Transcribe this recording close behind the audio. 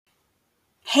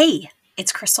Hey,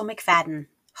 it's Crystal McFadden,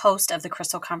 host of the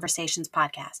Crystal Conversations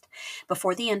podcast.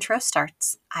 Before the intro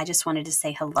starts, I just wanted to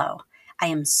say hello. I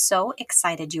am so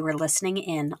excited you are listening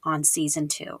in on season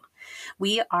 2.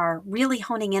 We are really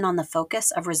honing in on the focus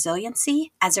of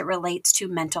resiliency as it relates to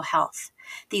mental health.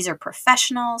 These are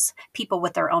professionals, people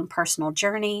with their own personal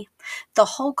journey. The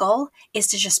whole goal is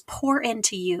to just pour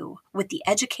into you with the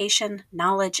education,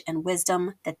 knowledge, and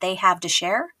wisdom that they have to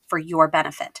share for your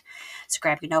benefit. So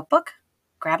grab your notebook,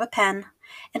 grab a pen,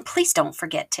 and please don't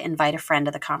forget to invite a friend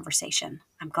to the conversation.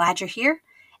 I'm glad you're here,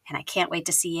 and I can't wait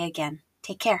to see you again.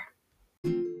 Take care.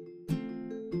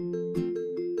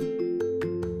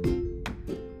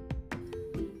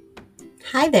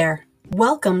 Hi there.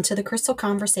 Welcome to the Crystal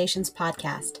Conversations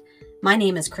podcast. My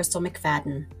name is Crystal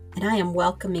McFadden, and I am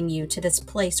welcoming you to this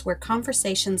place where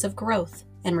conversations of growth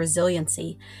and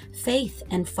resiliency, faith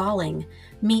and falling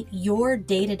meet your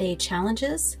day-to-day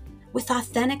challenges with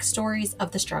authentic stories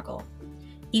of the struggle,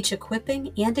 each equipping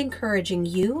and encouraging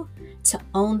you to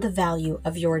own the value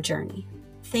of your journey.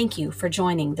 Thank you for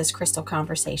joining this Crystal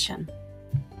Conversation.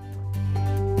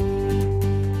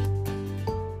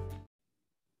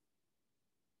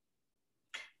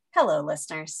 Hello,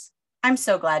 listeners. I'm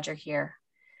so glad you're here.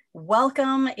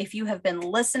 Welcome. If you have been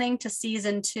listening to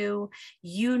season 2,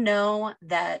 you know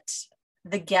that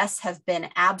the guests have been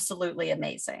absolutely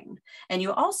amazing. And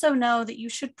you also know that you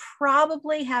should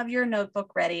probably have your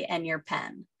notebook ready and your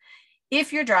pen.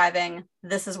 If you're driving,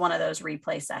 this is one of those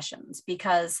replay sessions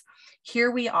because here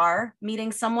we are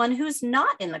meeting someone who's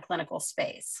not in the clinical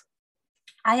space.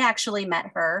 I actually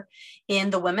met her in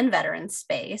the women veterans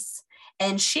space,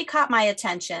 and she caught my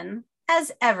attention,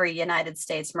 as every United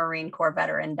States Marine Corps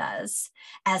veteran does,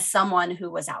 as someone who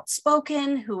was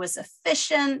outspoken, who was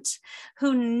efficient,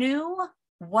 who knew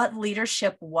what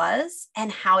leadership was and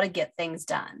how to get things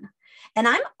done. And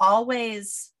I'm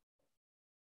always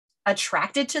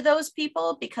attracted to those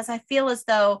people because I feel as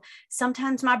though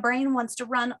sometimes my brain wants to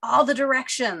run all the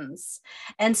directions.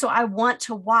 And so I want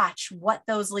to watch what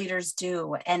those leaders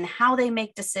do and how they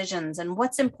make decisions and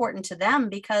what's important to them,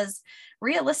 because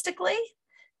realistically,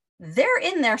 they're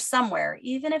in there somewhere,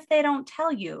 even if they don't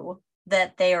tell you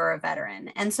that they are a veteran.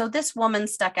 And so this woman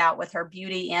stuck out with her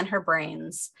beauty and her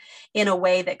brains in a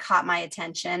way that caught my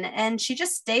attention. And she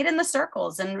just stayed in the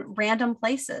circles and random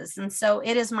places. And so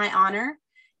it is my honor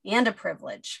and a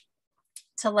privilege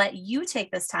to let you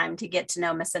take this time to get to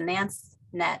know Miss Nance.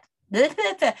 Nance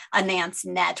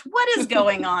Net. What is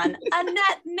going on?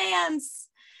 Anette Nance.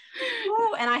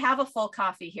 Ooh, and I have a full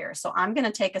coffee here, so I'm going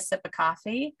to take a sip of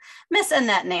coffee. Miss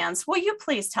Anette Nance, will you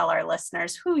please tell our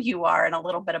listeners who you are and a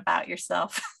little bit about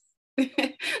yourself?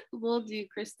 Will do,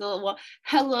 Crystal. Well,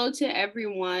 hello to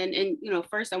everyone. And,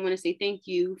 first I want to say thank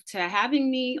you to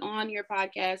having me on your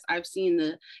podcast. I've seen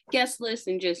the guest list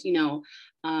and just the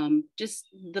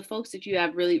folks that you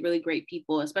have, really, really great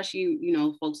people, especially,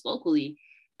 folks locally.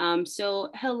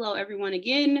 So hello, everyone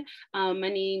again. My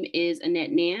name is Anette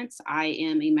Nance. I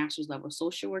am a master's level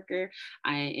social worker.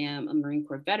 I am a Marine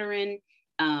Corps veteran,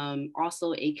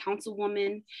 also a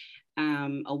councilwoman,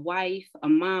 a wife, a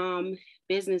mom,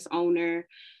 business owner.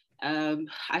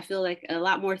 I feel like a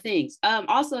lot more things.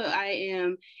 Also, I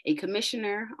am a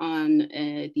commissioner on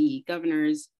the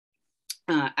governor's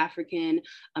African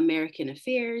American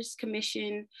Affairs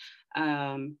Commission.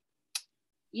 And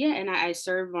I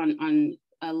serve on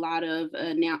a lot of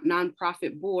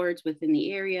nonprofit boards within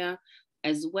the area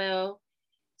as well.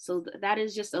 So that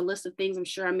is just a list of things. I'm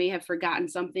sure I may have forgotten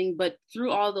something, but through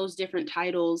all those different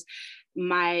titles,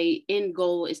 my end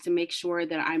goal is to make sure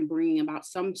that I'm bringing about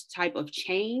some type of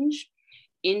change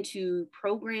into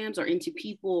programs or into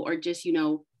people, or just,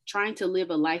 trying to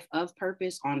live a life of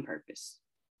purpose on purpose.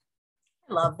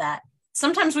 I love that.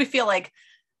 Sometimes we feel like,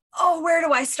 oh, where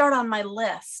do I start on my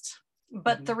list?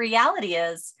 But the reality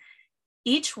is,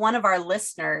 each one of our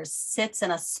listeners sits in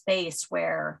a space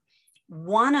where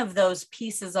one of those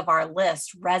pieces of our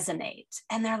list resonate.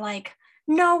 And they're like,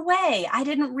 no way, I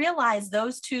didn't realize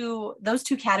those two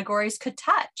categories could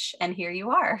touch. And here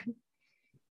you are.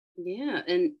 Yeah.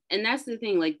 And that's the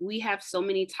thing, like, we have so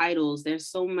many titles. There's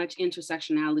so much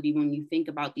intersectionality when you think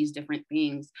about these different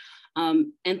things.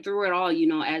 And through it all,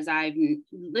 as I've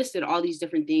listed all these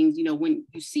different things, when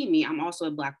you see me, I'm also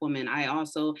a Black woman. I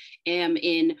also am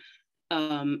in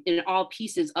all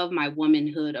pieces of my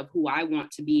womanhood, of who I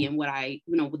want to be and what I,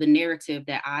 the narrative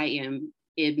that I am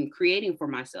in creating for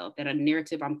myself, that a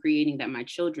narrative I'm creating that my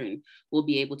children will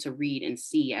be able to read and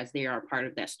see as they are a part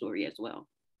of that story as well.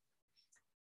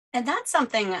 And that's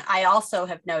something I also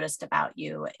have noticed about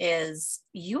you, is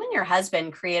you and your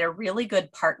husband create a really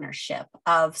good partnership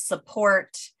of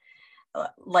support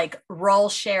like role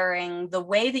sharing, the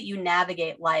way that you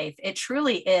navigate life, it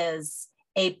truly is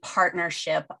a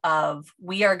partnership of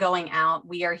we are going out,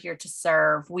 we are here to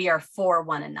serve, we are for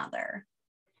one another.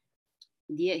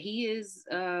 Yeah, he is.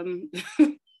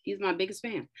 He's my biggest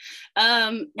fan.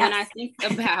 Yes. When I think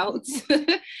about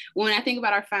when I think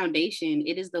about our foundation,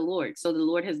 it is the Lord. So the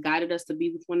Lord has guided us to be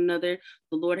with one another.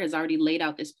 The Lord has already laid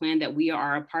out this plan that we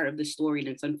are a part of the story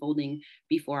that's unfolding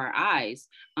before our eyes.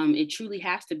 It truly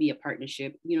has to be a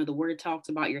partnership. You know, the word talks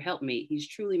about your helpmate. He's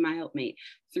truly my helpmate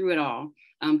through it all.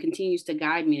 Continues to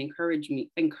guide me and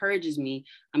encourages me,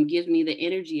 gives me the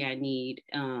energy I need.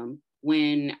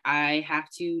 When I have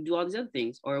to do all these other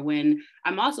things, or when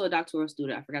I'm also a doctoral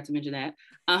student, I forgot to mention that.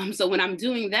 So when I'm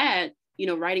doing that, you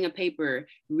know, writing a paper,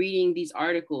 reading these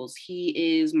articles,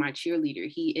 he is my cheerleader.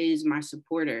 He is my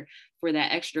supporter for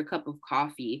that extra cup of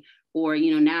coffee. Or,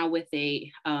 you know, now with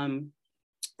a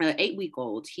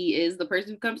 8-week-old, he is the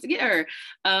person who comes to get her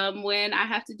when I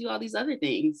have to do all these other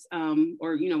things,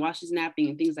 or, you know, while she's napping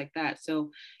and things like that. So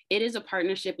it is a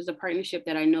partnership. It's a partnership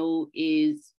that I know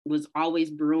was always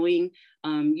brewing.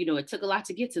 You know, it took a lot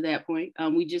to get to that point.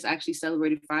 We just actually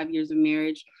celebrated 5 years of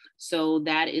marriage. So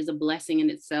that is a blessing in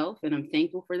itself. And I'm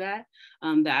thankful for that,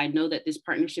 that I know that this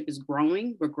partnership is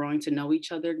growing. We're growing to know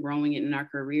each other, growing in our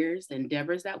careers, the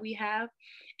endeavors that we have.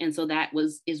 And so that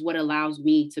is what allows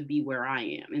me to be where I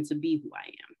am and to be who I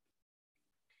am.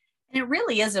 And it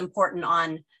really is important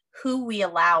on who we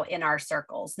allow in our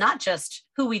circles, not just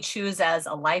who we choose as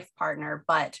a life partner,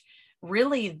 but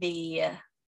really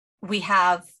we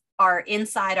have our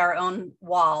inside our own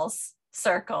walls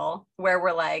circle where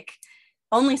we're like,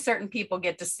 only certain people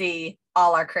get to see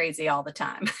all our crazy all the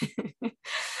time.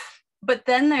 But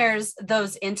then there's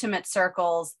those intimate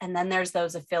circles, and then there's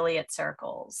those affiliate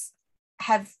circles.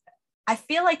 I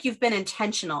feel like you've been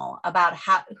intentional about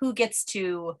who gets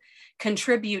to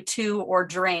contribute to or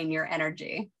drain your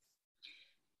energy.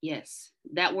 Yes,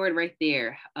 that word right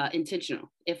there,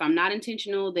 intentional. If I'm not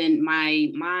intentional, then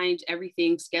my mind,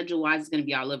 everything schedule-wise is going to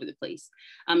be all over the place.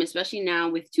 Especially now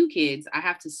with 2 kids, I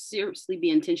have to seriously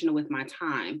be intentional with my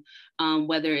time,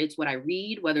 whether it's what I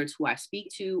read, whether it's who I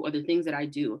speak to, or the things that I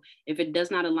do. If it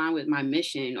does not align with my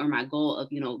mission or my goal of,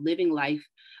 you know, living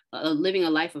a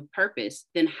life of purpose,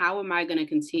 then how am I going to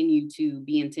continue to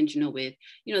be intentional with,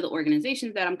 you know, the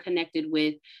organizations that I'm connected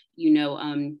with? You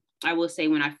know, I will say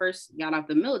when I first got out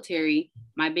the military,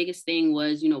 my biggest thing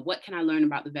was, you know, what can I learn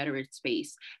about the veteran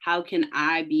space? How can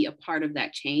I be a part of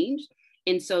that change?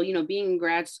 And so, you know, being in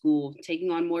grad school, taking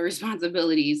on more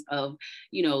responsibilities of,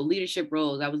 you know, leadership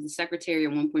roles. I was the secretary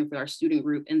at one point for our student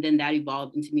group. And then that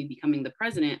evolved into me becoming the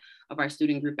president of our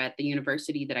student group at the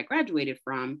university that I graduated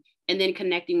from. And then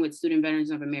connecting with Student Veterans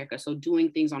of America. So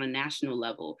doing things on a national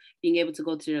level, being able to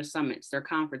go to their summits, their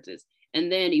conferences, and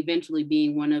then eventually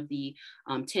being one of the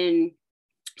 10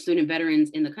 student veterans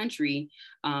in the country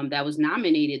that was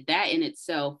nominated. That in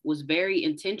itself was very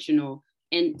intentional.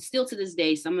 And still to this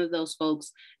day, some of those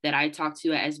folks that I talk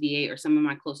to at SVA or some of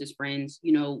my closest friends,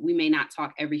 you know, we may not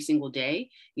talk every single day.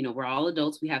 You know, we're all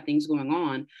adults, we have things going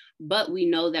on, but we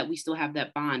know that we still have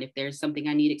that bond. If there's something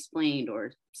I need explained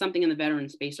or something in the veteran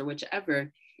space or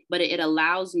whichever, but it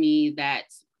allows me that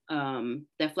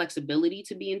flexibility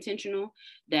to be intentional,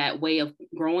 that way of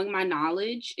growing my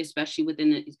knowledge, especially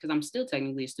within it, because I'm still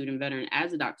technically a student veteran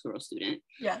as a doctoral student,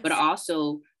 yes. But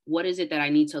also what is it that I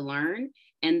need to learn?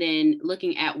 And then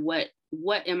looking at what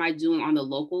am I doing on the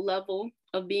local level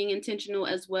of being intentional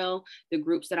as well, the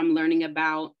groups that I'm learning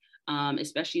about,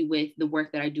 especially with the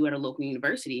work that I do at a local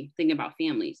university, thinking about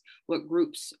families, what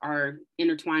groups are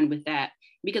intertwined with that,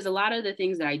 because a lot of the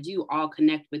things that I do all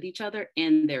connect with each other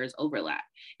and there is overlap.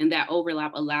 And that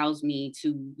overlap allows me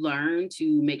to learn,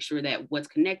 to make sure that what's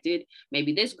connected,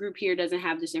 maybe this group here doesn't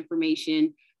have this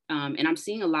information. And I'm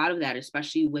seeing a lot of that,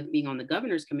 especially with being on the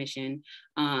governor's commission,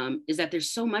 is that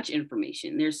there's so much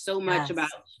information. There's so much about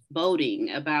voting,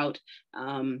 about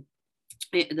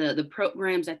the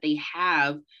programs that they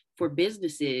have for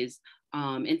businesses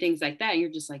and things like that. And you're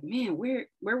just like, man, where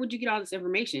would you get all this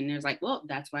information? And there's like, well,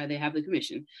 that's why they have the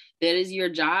commission. That is your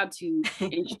job to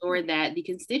ensure that the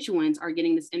constituents are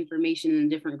getting this information in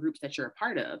different groups that you're a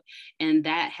part of. And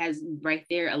that has right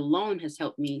there alone has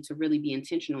helped me to really be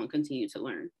intentional and continue to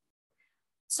learn.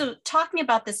 So talking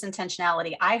about this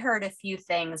intentionality, I heard a few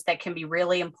things that can be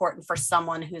really important for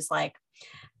someone who's like,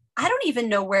 I don't even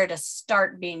know where to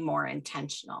start being more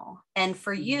intentional. And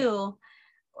for you,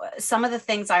 some of the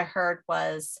things I heard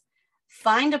was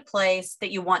find a place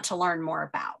that you want to learn more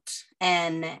about.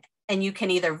 And you can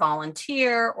either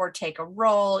volunteer or take a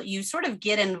role. You sort of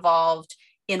get involved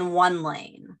in one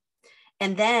lane.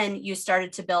 And then you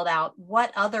started to build out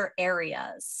what other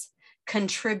areas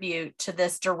contribute to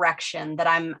this direction that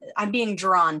I'm being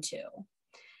drawn to.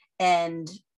 And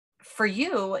for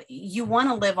you, you want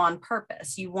to live on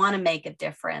purpose. You want to make a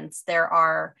difference. There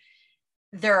are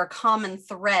common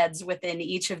threads within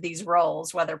each of these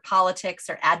roles, whether politics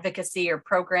or advocacy or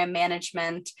program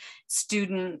management,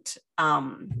 student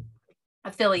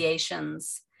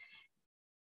affiliations.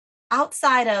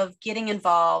 Outside of getting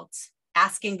involved,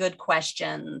 asking good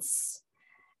questions,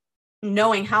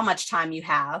 knowing how much time you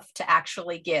have to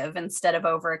actually give instead of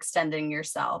overextending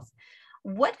yourself,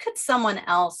 what could someone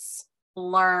else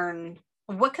learn?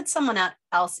 What could someone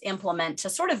else implement to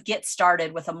sort of get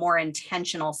started with a more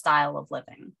intentional style of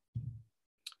living?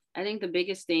 I think the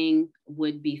biggest thing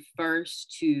would be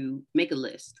first to make a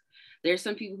list. There's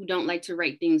some people who don't like to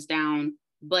write things down,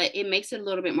 but it makes it a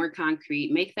little bit more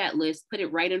concrete. Make that list, put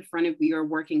it right in front of your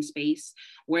working space,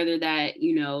 whether that,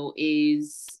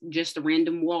 is just a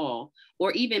random wall,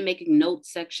 or even make a note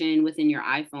section within your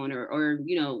iPhone or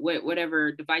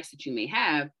whatever device that you may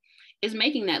have, is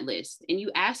making that list. And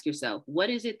you ask yourself, what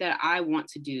is it that I want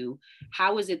to do?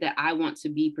 How is it that I want to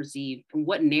be perceived? And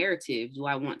what narrative do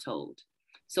I want told?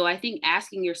 So I think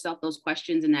asking yourself those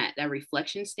questions in that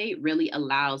reflection state really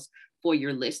allows for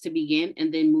your list to begin,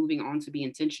 and then moving on to be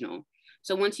intentional.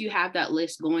 So once you have that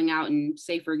list, going out and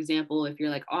say, for example, if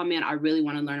you're like, oh man, I really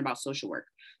want to learn about social work.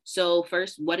 So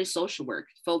first, what is social work?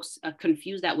 Folks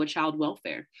confuse that with child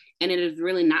welfare. And it is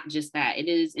really not just that. It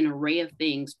is an array of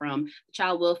things, from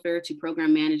child welfare to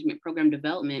program management, program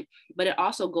development, but it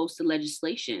also goes to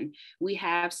legislation. We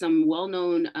have some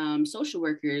well-known social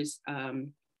workers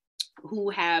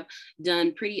who have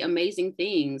done pretty amazing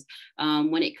things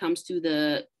when it comes to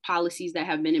the policies that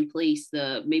have been in place,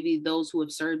 maybe those who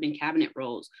have served in cabinet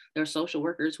roles. There are social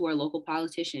workers who are local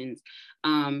politicians.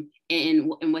 And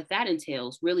what that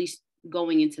entails, really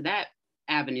going into that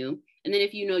avenue. And then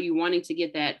if you're wanting to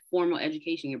get that formal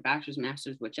education, your bachelor's,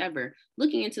 master's, whichever,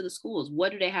 looking into the schools,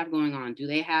 what do they have going on? Do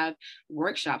they have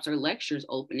workshops or lectures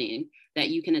opening that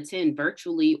you can attend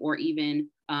virtually, or even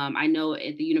I know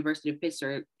at the University of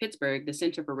Pittsburgh, the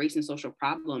Center for Race and Social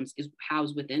Problems is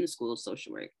housed within the School of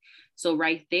Social Work. So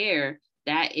right there,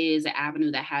 that is an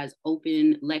avenue that has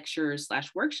open lectures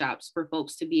 / workshops for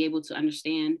folks to be able to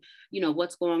understand,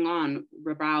 what's going on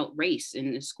about race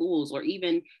in the schools, or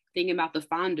even thinking about the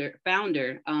founder,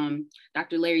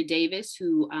 Dr. Larry Davis,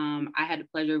 who I had the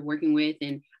pleasure of working with,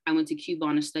 and I went to Cuba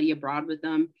on a study abroad with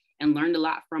them and learned a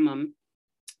lot from him.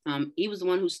 He was the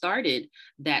one who started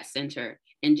that center,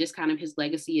 and just kind of his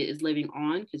legacy is living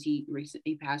on, because he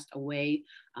recently passed away,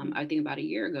 I think about a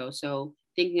year ago. So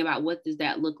thinking about what does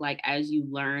that look like as you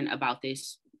learn about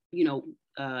this,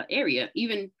 area,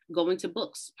 even going to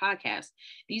books, podcasts.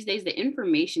 These days, the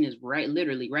information is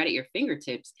literally right at your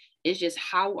fingertips. It's just,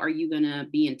 how are you going to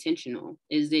be intentional?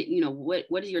 Is it,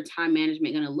 what is your time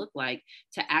management going to look like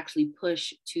to actually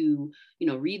push to,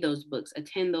 read those books,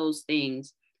 attend those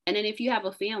things? And then if you have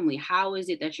a family, how is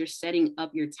it that you're setting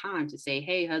up your time to say,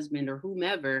 hey, husband or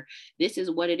whomever, this is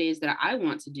what it is that I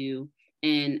want to do.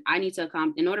 And I need to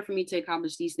in order for me to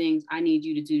accomplish these things, I need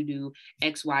you to do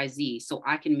X, Y, Z. So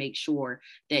I can make sure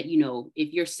that,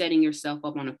 if you're setting yourself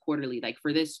up on a quarterly, like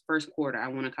for this first quarter, I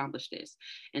want to accomplish this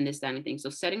and this, that, and thing. So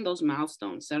setting those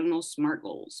milestones, setting those SMART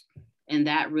goals, and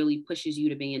that really pushes you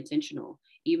to be intentional,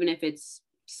 even if it's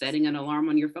setting an alarm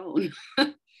on your phone.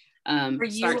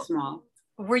 Start small.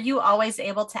 Were you always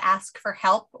able to ask for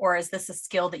help, or is this a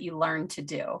skill that you learned to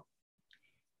do?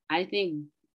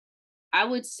 I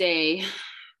would say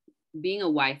being a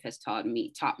wife has taught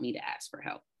me to ask for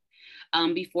help.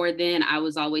 Before then, I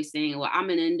was always saying, well, I'm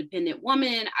an independent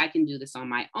woman. I can do this on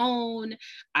my own.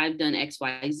 I've done X,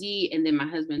 Y, Z. And then my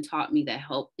husband taught me that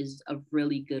help is a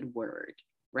really good word,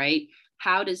 right?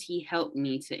 How does he help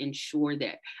me to ensure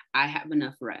that I have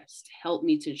enough rest? Help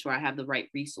me to ensure I have the right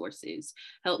resources.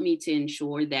 Help me to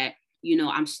ensure that,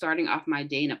 I'm starting off my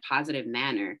day in a positive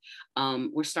manner.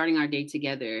 We're starting our day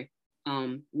together.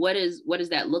 What does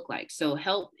that look like? So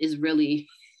help is really,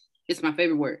 it's my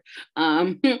favorite word.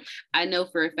 I know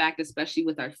for a fact, especially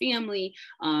with our family,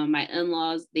 my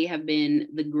in-laws, they have been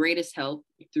the greatest help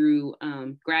through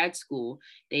grad school.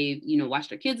 They've, watched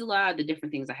their kids a lot, the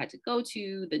different things I had to go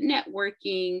to, the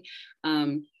networking.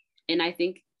 And I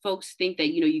think folks think that,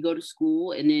 you go to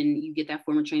school and then you get that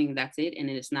formal training, that's it. And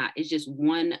then it's not. It's just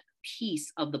one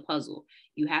piece of the puzzle.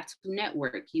 You have to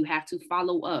network, you have to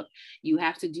follow up, you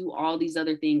have to do all these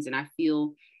other things. And I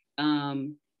feel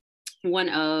one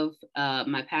of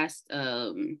my past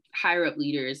higher up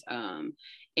leaders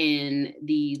in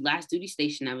the last duty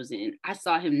station I was in, I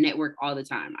saw him network all the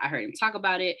time. I heard him talk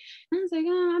about it. And I was like,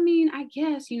 I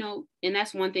guess, and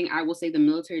that's one thing I will say the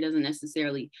military doesn't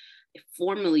necessarily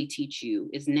formally teach you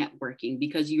is networking,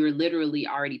 because you're literally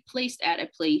already placed at a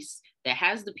place that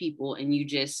has the people and you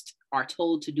just are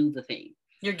told to do the thing.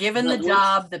 You're given the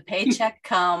job, the paycheck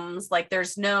comes, like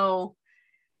there's no,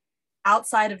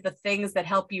 outside of the things that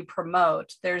help you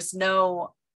promote, there's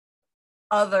no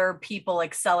other people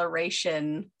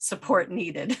acceleration support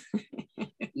needed.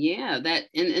 Yeah, that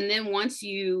and then once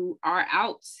you are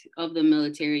out of the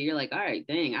military, you're like, all right,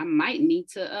 dang, I might need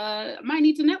to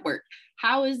network.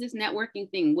 How is this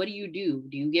networking thing? What do you do?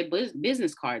 Do you get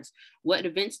business cards? What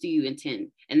events do you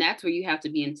attend? And that's where you have to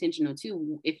be intentional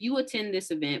too. If you attend this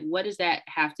event, what does that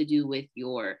have to do with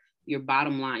your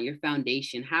bottom line, your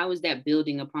foundation? How is that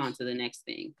building upon to the next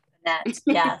thing? That,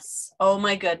 yes. Oh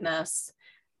my goodness.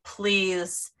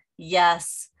 Please,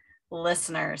 yes,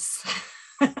 listeners.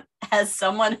 As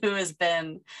someone who has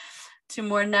been to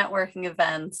more networking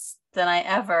events than I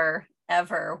ever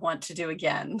want to do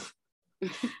again,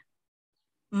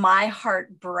 my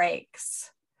heart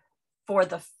breaks for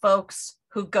the folks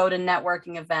who go to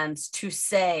networking events to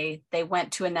say they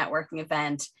went to a networking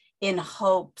event in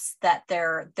hopes that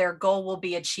their goal will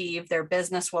be achieved, their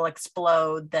business will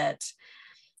explode, that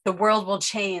the world will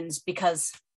change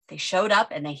because they showed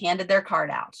up and they handed their card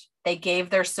out. They gave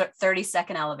their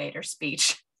 30-second elevator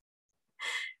speech.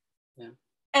 Yeah.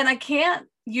 And I can't,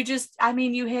 you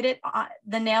hit it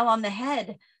the nail on the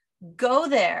head. Go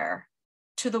there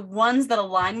to the ones that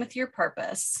align with your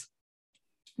purpose.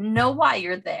 Know why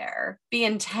you're there. Be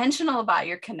intentional about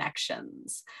your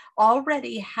connections.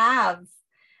 Already have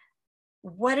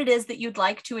what it is that you'd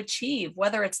like to achieve,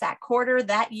 whether it's that quarter,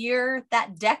 that year,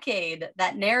 that decade,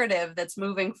 that narrative that's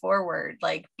moving forward.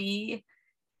 Like, be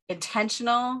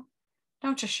intentional.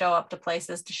 Don't just show up to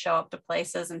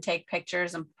places and take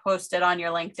pictures and post it on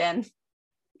your LinkedIn.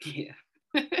 Yeah.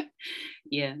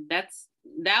 Yeah,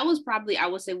 that was probably, I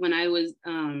would say, when I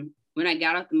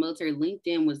got out the military,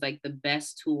 LinkedIn was like the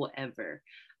best tool ever.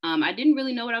 I didn't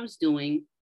really know what I was doing.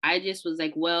 I just was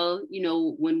like, well,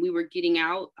 when we were getting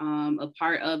out, a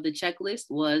part of the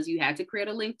checklist was you had to create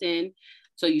a LinkedIn.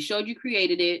 So you showed you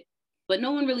created it, but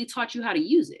no one really taught you how to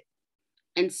use it.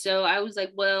 And so I was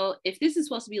like, well, if this is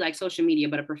supposed to be like social media,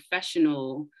 but a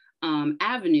professional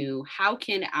avenue, how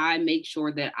can I make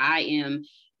sure that I am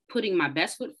putting my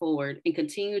best foot forward and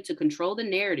continue to control the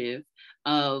narrative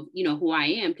of, who I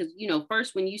am? Because,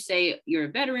 first, when you say you're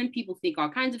a veteran, people think all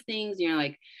kinds of things. You're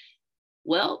like,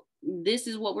 well, this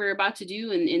is what we're about to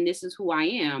do. And this is who I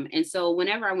am. And so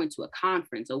whenever I went to a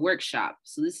conference, a workshop,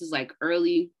 so this is late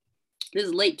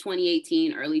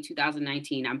 2018, early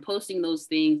 2019. I'm posting those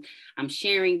things. I'm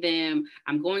sharing them.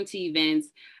 I'm going to events.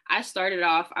 I started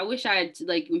off, I wish I had,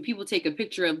 like, when people take a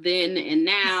picture of then and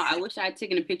now, I wish I had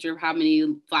taken a picture of how many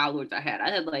followers I had. I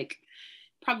had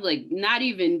probably not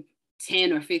even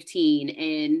 10 or 15.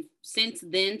 And since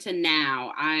then to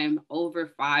now, I'm over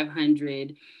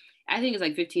 500. I think it's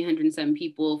like 1,507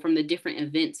 people from the different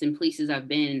events and places I've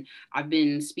been. I've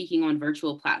been speaking on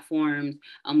virtual platforms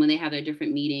when they have their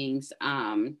different meetings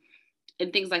and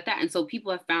things like that. And so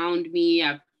people have found me.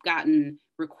 I've gotten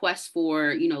requests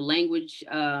for, language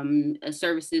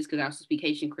services, because I also speak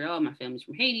Haitian Creole. My family's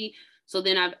from Haiti. So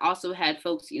then I've also had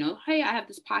folks, hey, I have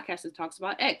this podcast that talks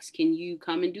about X. Can you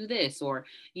come and do this? Or,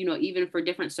 even for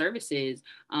different services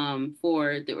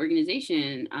for the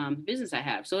organization, business I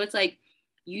have. So it's like,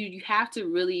 you have to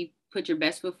really put your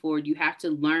best foot forward. You have to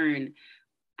learn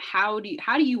how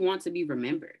do you want to be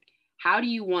remembered? How do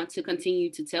you want to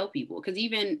continue to tell people? Because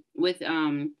even with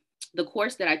the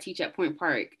course that I teach at Point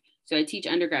Park, so I teach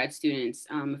undergrad students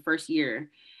first year,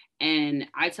 and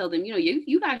I tell them,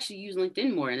 you guys should use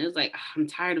LinkedIn more. And it was like, I'm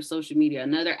tired of social media,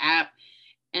 another app.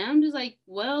 And I'm just like,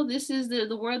 well, this is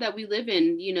the world that we live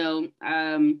in.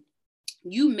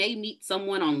 You may meet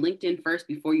someone on LinkedIn first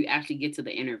before you actually get to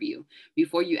the interview,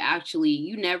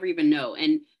 you never even know.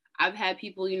 And I've had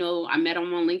people, I met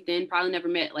them on LinkedIn, probably never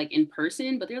met like in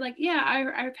person, but they're like,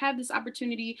 yeah, I've had this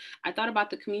opportunity. I thought about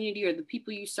the community or the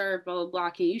people you serve, blah, blah, blah.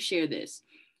 Can you share this?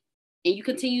 And you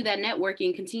continue that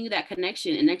networking, continue that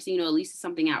connection. And next thing you know, at least it's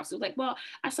something else. So like, well,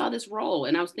 I saw this role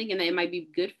and I was thinking that it might be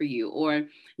good for you, or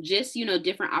just,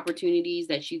 different opportunities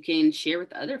that you can share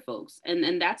with other folks.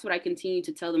 And that's what I continue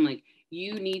to tell them, like,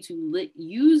 you need to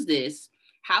use this.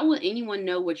 How will anyone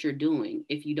know what you're doing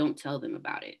if you don't tell them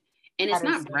about it? And it's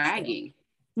not bragging.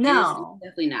 No, it's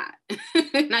definitely not.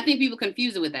 And I think people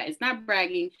confuse it with that. It's not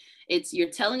bragging. It's you're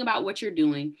telling about what you're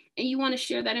doing and you want to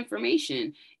share that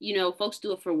information. Folks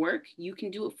do it for work. You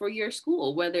can do it for your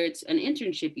school, whether it's an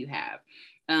internship you have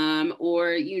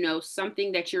or,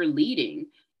 something that you're leading.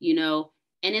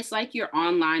 And it's like your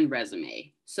online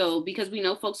resume. So because we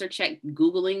know folks are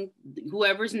Googling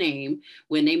whoever's name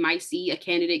when they might see a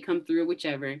candidate come through,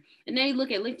 whichever, and they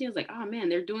look at LinkedIn, it's like, oh man,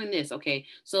 they're doing this. Okay.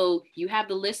 So you have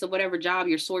the list of whatever job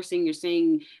you're sourcing. You're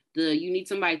saying you need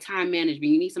somebody time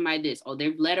management, you need somebody this. Oh,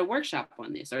 they've led a workshop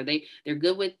on this, or they're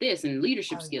good with this and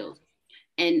leadership skills.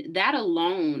 And that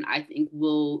alone, I think,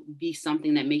 will be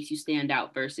something that makes you stand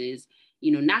out versus,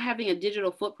 not having a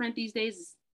digital footprint these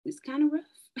days is kind of rough.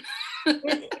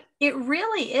 It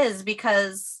really is,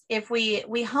 because if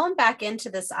we hone back into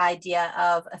this idea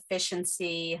of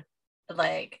efficiency,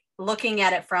 like looking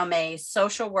at it from a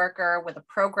social worker with a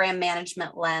program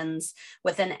management lens,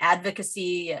 with an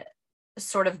advocacy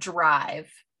sort of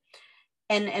drive,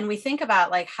 and we think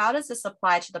about like, how does this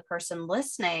apply to the person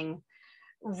listening?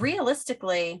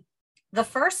 Realistically, the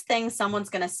first thing someone's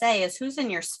going to say is, who's in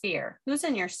your sphere? Who's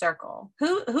in your circle?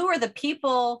 Who are the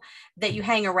people that you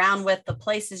hang around with, the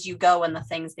places you go, and the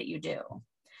things that you do?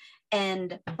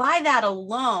 And by that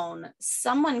alone,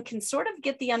 someone can sort of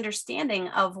get the understanding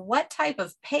of what type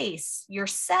of pace you're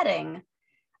setting,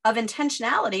 of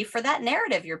intentionality for that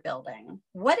narrative you're building.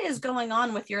 What is going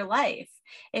on with your life?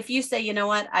 If you say, you know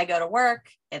what, I go to work,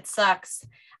 it sucks,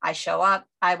 I show up,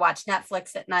 I watch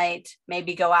Netflix at night,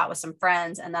 maybe go out with some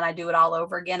friends, and then I do it all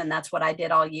over again, and that's what I did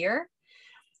all year,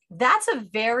 that's a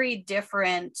very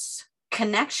different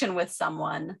connection with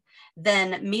someone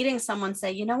than meeting someone,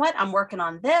 say, you know what, I'm working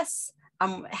on this,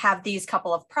 I have these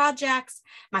couple of projects,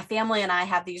 my family and I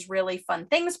have these really fun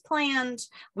things planned,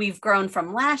 we've grown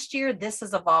from last year, this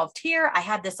has evolved here, I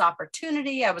had this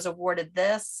opportunity, I was awarded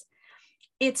this.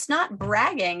 It's not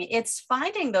bragging, it's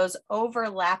finding those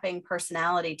overlapping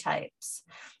personality types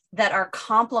that are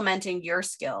complementing your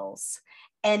skills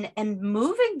and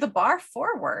moving the bar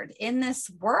forward in this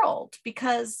world.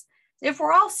 Because if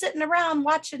we're all sitting around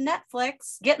watching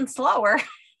Netflix, getting slower,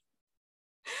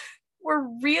 we're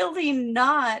really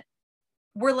not,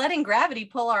 we're letting gravity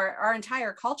pull our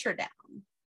entire culture down.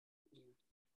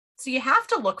 So you have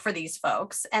to look for these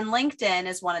folks, and LinkedIn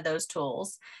is one of those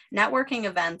tools. Networking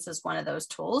events is one of those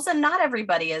tools, and not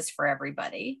everybody is for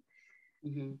everybody.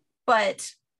 Mm-hmm.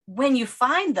 But when you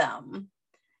find them,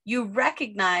 you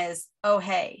recognize, oh,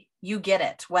 hey, you get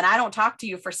it. When I don't talk to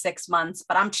you for 6 months,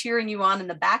 but I'm cheering you on in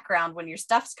the background when your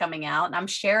stuff's coming out and I'm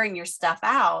sharing your stuff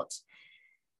out,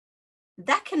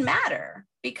 that can matter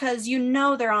because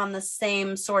they're on the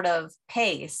same sort of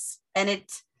pace, and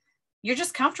you're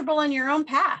just comfortable in your own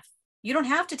path. You don't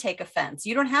have to take offense.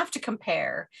 You don't have to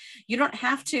compare. You don't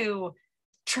have to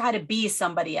try to be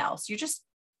somebody else. You're just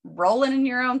rolling in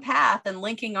your own path and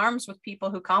linking arms with people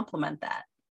who complement that.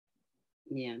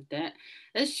 Yeah,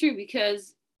 that's true,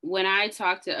 because when I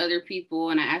talk to other people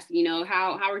and I ask,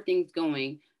 how are things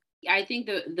going? I think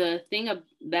the thing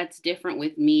that's different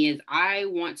with me is I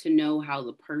want to know how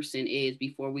the person is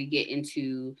before we get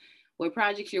into what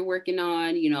projects you're working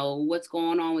on, what's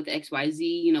going on with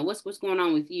XYZ, what's going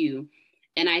on with you.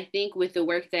 And I think with the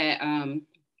work that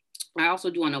I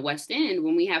also do on the West End,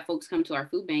 when we have folks come to our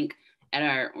food bank at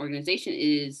our organization,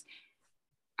 is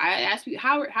I ask you,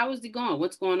 how is it going?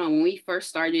 What's going on? When we first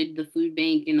started the food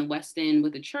bank in the West End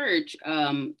with the church,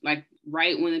 like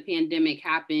right when the pandemic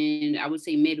happened, I would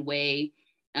say midway,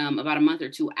 about a month or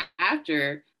two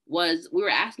after, we were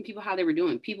asking people how they were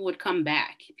doing. People would come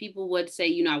back. People would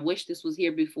say, I wish this was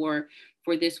here before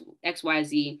for this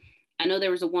XYZ. I know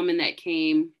there was a woman that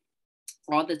came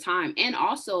all the time. And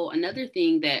also another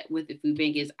thing that with the food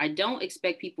bank is I don't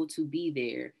expect people to be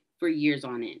there for years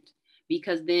on end,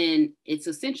 because then it's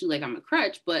essentially like I'm a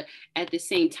crutch. But at the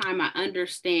same time, I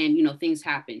understand, things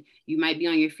happen. You might be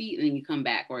on your feet and then you come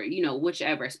back, or,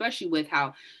 whichever, especially with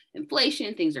how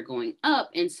inflation, things are going up.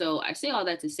 And so I say all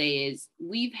that to say is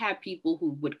we've had people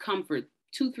who would come for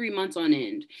 2-3 months on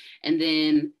end, and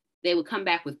then they would come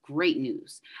back with great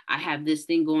news. I have this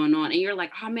thing going on. And you're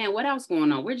like, oh man, what else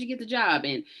going on? Where'd you get the job?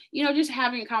 And, just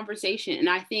having a conversation. And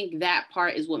I think that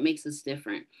part is what makes us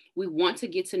different. We want to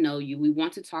get to know you. We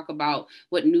want to talk about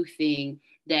what new thing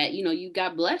that, you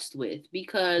got blessed with,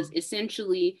 because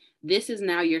essentially this is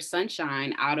now your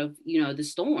sunshine out of, the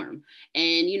storm.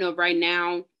 And, right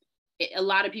now, a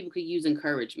lot of people could use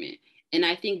encouragement. And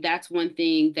I think that's one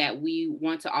thing that we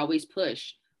want to always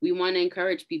push. We want to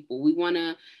encourage people. We want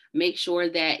to make sure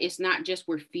that it's not just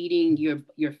we're feeding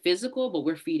your physical, but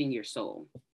we're feeding your soul.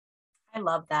 I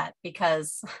love that,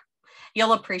 because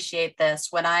you'll appreciate this.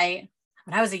 When I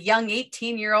was a young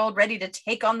 18-year-old ready to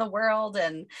take on the world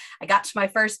and I got to my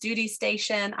first duty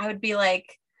station, I would be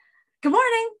like, good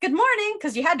morning,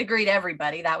 because you had to greet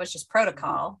everybody. That was just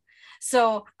protocol.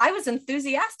 So I was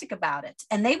enthusiastic about it.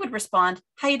 And they would respond,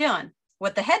 how you doing?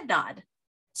 With the head nod.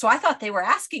 So I thought they were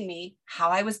asking me how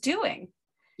I was doing,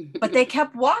 but they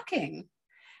kept walking.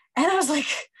 And I was like,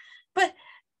 but,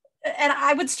 and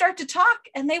I would start to talk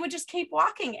and they would just keep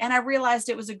walking. And I realized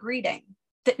it was a greeting,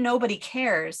 that nobody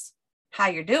cares how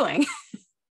you're doing.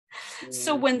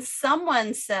 So when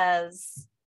someone says,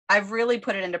 I've really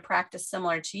put it into practice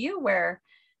similar to you, where,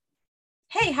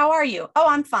 hey, how are you? Oh,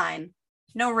 I'm fine.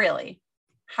 No, really.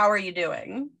 How are you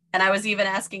doing? And I was even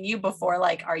asking you before,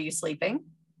 like, are you sleeping?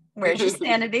 Where's your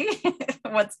sanity?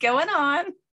 What's going on?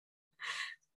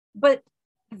 But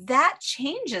that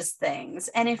changes things.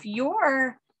 And if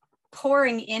you're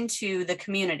pouring into the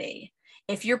community,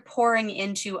 if you're pouring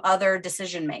into other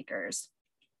decision makers,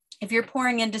 if you're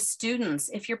pouring into students,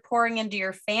 if you're pouring into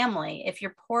your family, if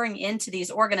you're pouring into these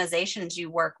organizations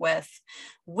you work with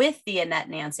the Anette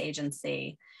Nance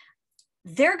agency,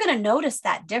 they're going to notice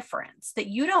that difference, that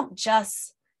you don't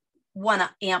just want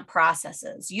to amp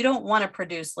processes. You don't want to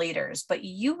produce leaders, but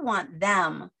you want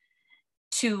them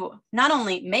to not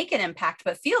only make an impact,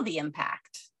 but feel the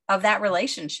impact of that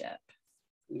relationship.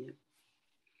 Yeah.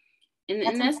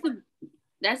 And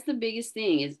that's the biggest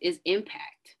thing is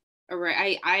impact. All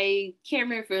right. I can't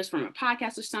remember if it was from a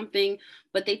podcast or something,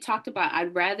 but they talked about,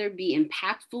 I'd rather be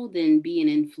impactful than be an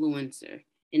influencer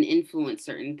and influence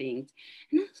certain things.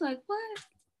 And I was like, what?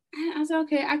 I was like,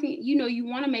 okay, I can, you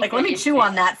want to make like, let me chew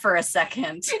on that for a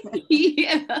second.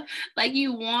 Yeah. Like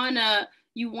you want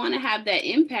to have that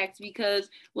impact, because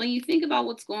when you think about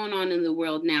what's going on in the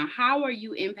world now, how are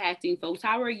you impacting folks?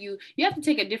 You have to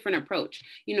take a different approach,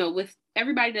 with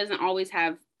everybody doesn't always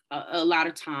have a lot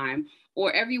of time,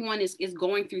 or everyone is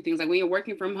going through things. Like when you're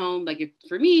working from home, like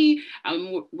for me,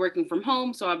 I'm working from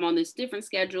home, so I'm on this different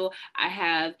schedule. I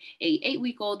have a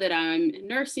 8-week-old that I'm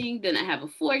nursing. Then I have a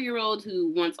 4-year-old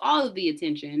who wants all of the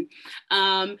attention.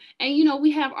 And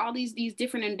we have all these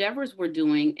different endeavors we're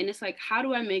doing. And it's like, how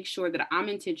do I make sure that I'm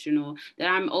intentional, that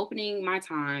I'm opening my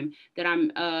time, that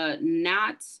I'm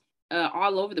not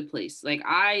all over the place? Like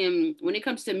I am, when it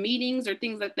comes to meetings or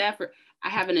things like that, I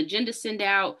have an agenda send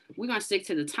out. We're going to stick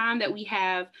to the time that we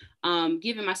have,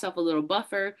 giving myself a little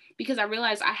buffer, because I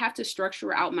realize I have to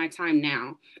structure out my time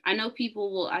now. I know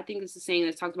people will, I think it's the saying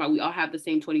that's talked about, we all have the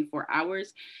same 24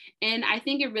 hours. And I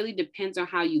think it really depends on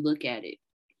how you look at it.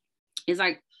 It's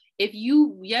like,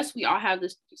 yes, we all have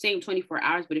the same 24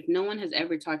 hours, but if no one has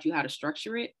ever taught you how to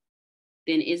structure it,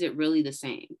 then is it really the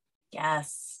same?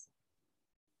 Yes.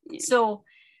 Yeah. So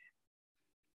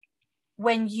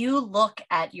when you look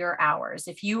at your hours,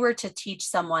 if you were to teach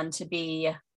someone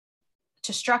to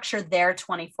structure their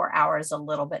 24 hours a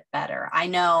little bit better, I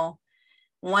know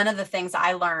one of the things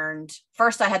I learned,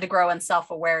 first I had to grow in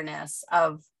self-awareness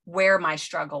of where my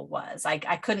struggle was. I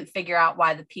couldn't figure out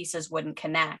why the pieces wouldn't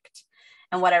connect.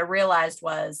 And what I realized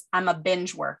was I'm a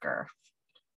binge worker.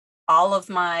 All of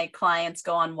my clients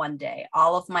go on one day.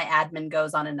 All of my admin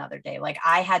goes on another day. Like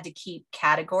I had to keep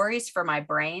categories for my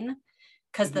brain,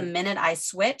 because the minute I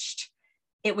switched,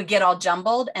 it would get all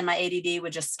jumbled and my ADD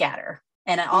would just scatter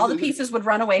and all the pieces would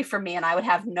run away from me and I would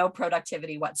have no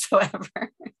productivity whatsoever.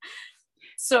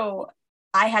 So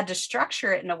I had to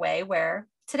structure it in a way where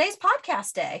today's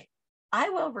podcast day,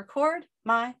 I will record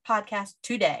my podcast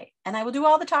today and I will do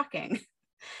all the talking.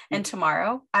 And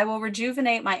tomorrow I will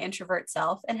rejuvenate my introvert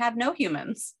self and have no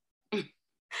humans.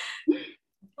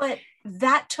 But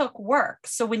that took work.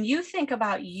 So when you think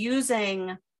about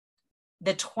using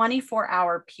the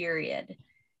 24-hour period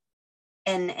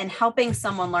and helping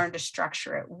someone learn to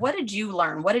structure it, what did you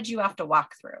learn? What did you have to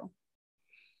walk through?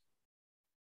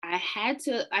 I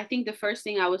think the first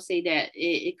thing I would say that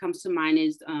it comes to mind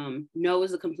is no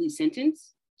is a complete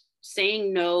sentence.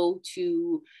 Saying no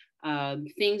to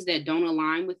things that don't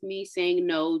align with me, saying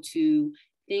no to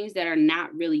things that are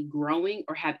not really growing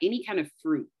or have any kind of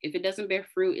fruit. If it doesn't bear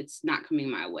fruit, it's not coming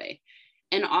my way.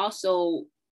 And also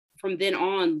from then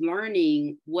on,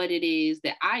 learning what it is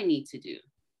that I need to do,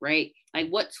 right? Like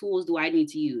what tools do I need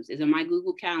to use? Is it my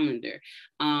Google Calendar?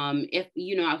 If,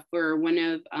 for one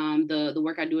of the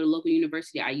work I do at a local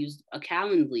university, I use a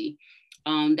Calendly.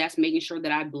 That's making sure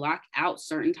that I block out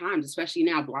certain times, especially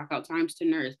now, block out times to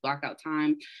nurse, block out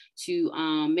time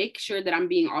to make sure that I'm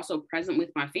being also present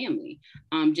with my family.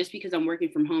 Just because I'm working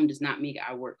from home does not mean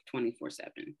I work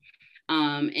 24/7.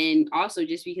 And also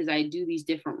just because I do these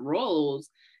different roles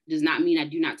does not mean I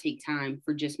do not take time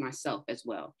for just myself as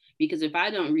well. Because if I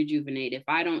don't rejuvenate, if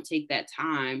I don't take that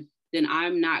time, then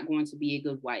I'm not going to be a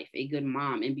good wife, a good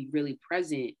mom, and be really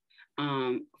present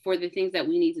for the things that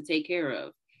we need to take care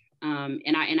of.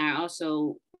 And I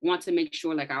also want to make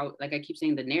sure, like I keep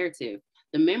saying, the narrative,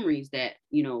 the memories that,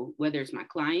 whether it's my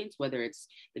clients, whether it's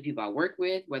the people I work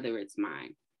with, whether it's my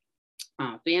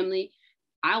family,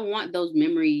 I want those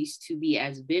memories to be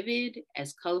as vivid,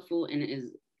 as colorful, and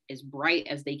as bright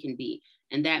as they can be.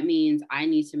 And that means I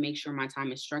need to make sure my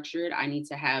time is structured. I need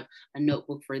to have a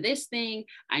notebook for this thing.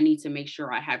 I need to make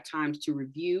sure I have times to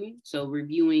review. So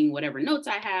reviewing whatever notes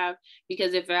I have,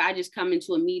 because if I just come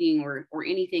into a meeting or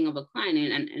anything of a client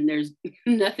and there's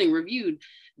nothing reviewed,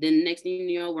 then next thing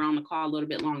you know, we're on the call a little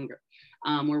bit longer.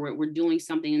 Where we're doing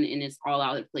something and it's all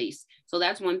out of place. So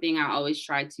that's one thing I always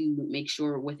try to make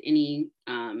sure with any,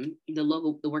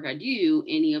 the work I do,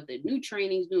 any of the new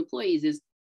trainings, new employees, is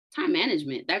time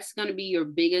management. That's going to be your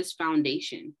biggest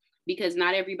foundation, because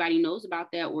not everybody knows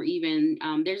about that. Or even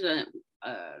there's a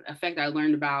effect I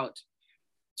learned about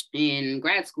in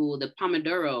grad school, the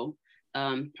Pomodoro.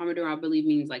 Pomodoro, I believe,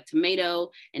 means like tomato.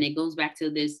 And it goes back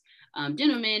to this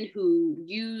gentleman who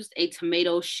used a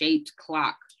tomato shaped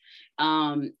clock,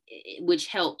 which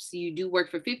helps you do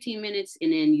work for 15 minutes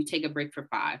and then you take a break for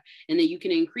 5, and then you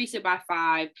can increase it by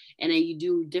 5, and then you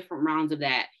do different rounds of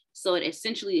that. So it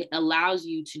essentially allows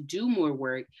you to do more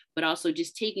work, but also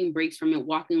just taking breaks from it,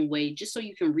 walking away, just so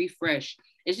you can refresh.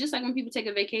 It's just like when people take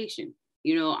a vacation,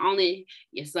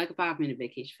 it's like a 5-minute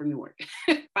vacation from your work,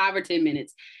 5 or 10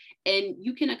 minutes. And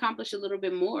you can accomplish a little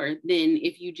bit more than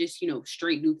if you just,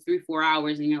 straight do 3-4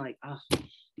 hours and you're like, oh,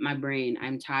 my brain,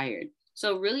 I'm tired.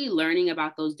 So really learning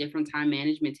about those different time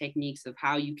management techniques of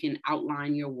how you can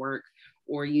outline your work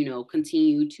or,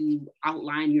 continue to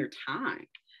outline your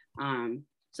time.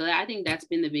 So I think that's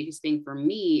been the biggest thing for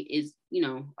me is,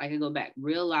 I could go back,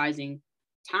 realizing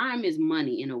time is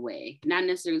money in a way, not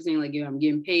necessarily saying like, I'm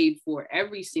getting paid for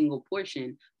every single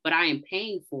portion, but I am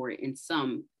paying for it in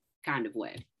some kind of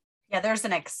way. Yeah, there's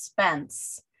an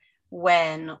expense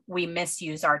when we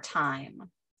misuse our time.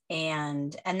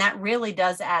 And that really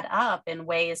does add up in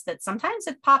ways that sometimes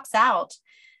it pops out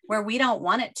where we don't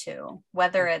want it to,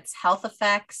 whether it's health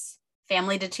effects,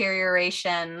 family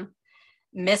deterioration,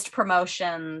 missed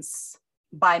promotions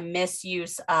by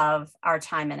misuse of our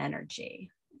time and energy.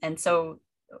 And so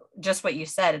just what you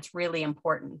said, it's really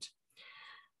important.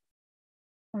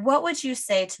 What would you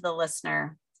say to the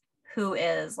listener who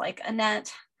is like,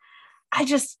 Anette,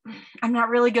 I'm not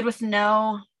really good with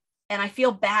no, and I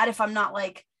feel bad if I'm not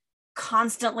like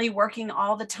constantly working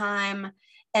all the time,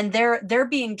 and they're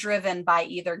being driven by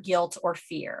either guilt or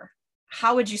fear?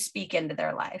 How would you speak into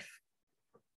their life?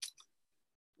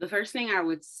 The first thing I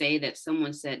would say that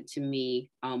someone said to me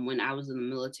when I was in the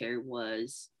military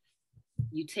was,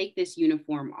 you take this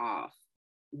uniform off,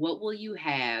 what will you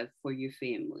have for your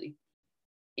family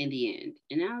in the end?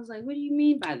 And I was like, what do you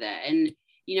mean by that? And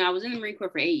I was in the Marine Corps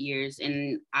for 8 years,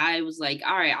 and I was like,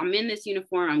 all right, I'm in this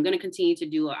uniform. I'm going to continue to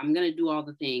do it. I'm going to do all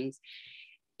the things.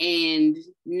 And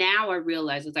now I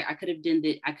realize it's like, I could have done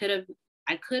this. I could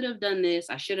have done this.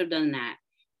 I should have done that.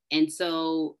 And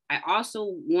so I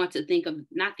also want to think of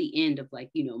not the end of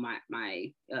like,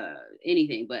 my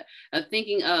anything, but of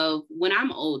thinking of when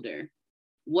I'm older,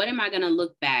 what am I going to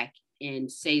look back and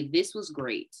say, this was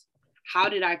great? How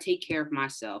did I take care of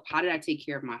myself? How did I take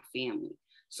care of my family?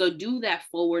 So do that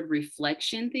forward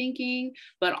reflection thinking,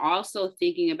 but also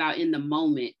thinking about in the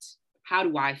moment, how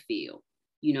do I feel?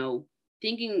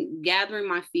 Gathering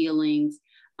my feelings.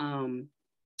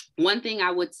 One thing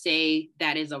I would say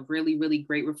that is a really, really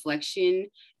great reflection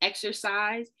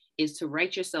exercise is to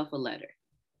write yourself a letter.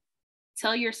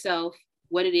 Tell yourself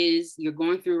what it is you're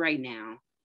going through right now,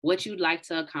 what you'd like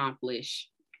to accomplish,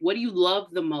 what do you love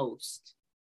the most,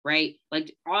 right?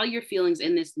 Like all your feelings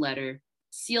in this letter.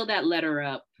 Seal that letter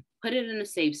up, put it in a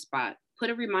safe spot, put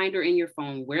a reminder in your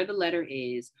phone where the letter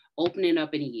is, open it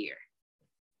up in a year.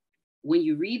 When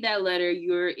you read that letter,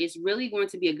 it's really going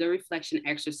to be a good reflection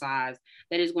exercise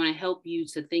that is going to help you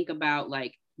to think about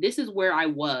like, this is where I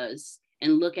was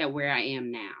and look at where I am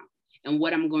now and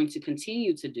what I'm going to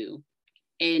continue to do.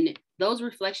 And those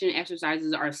reflection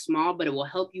exercises are small, but it will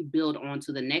help you build on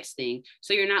to the next thing.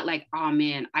 So you're not like, oh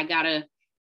man, I gotta,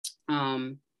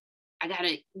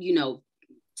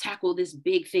 tackle this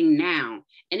big thing now.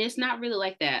 And it's not really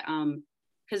like that.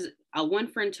 Because one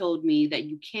friend told me that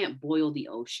you can't boil the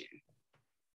ocean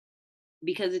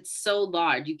because it's so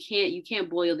large. You can't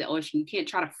boil the ocean. You can't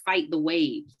try to fight the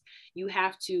waves. You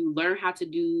have to learn how to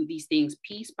do these things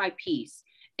piece by piece.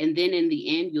 And then in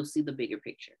the end, you'll see the bigger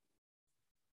picture.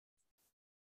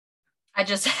 I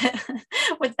just,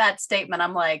 with that statement,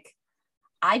 I'm like,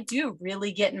 I do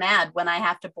really get mad when I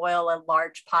have to boil a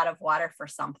large pot of water for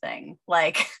something.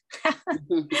 Like,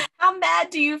 how mad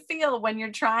do you feel when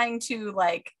you're trying to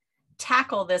like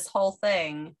tackle this whole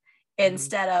thing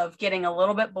instead of getting a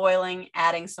little bit boiling,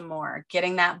 adding some more,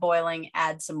 getting that boiling,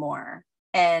 add some more,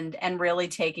 and really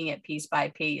taking it piece by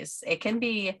piece? It can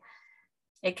be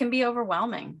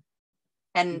overwhelming.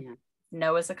 And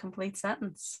no is a complete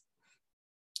sentence.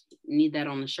 Need that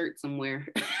on the shirt somewhere.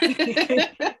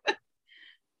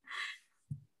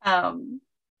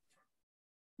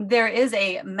 There is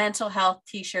a mental health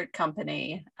t-shirt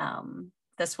company.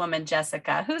 This woman,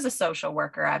 Jessica, who's a social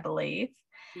worker, I believe.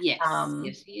 Yes,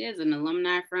 yes, she is an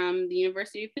alumni from the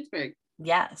University of Pittsburgh.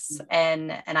 Yes,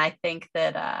 and I think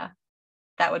that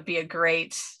that would be a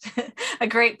great a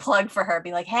great plug for her.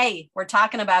 Be like, hey, we're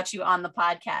talking about you on the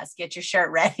podcast. Get your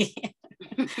shirt ready.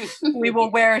 We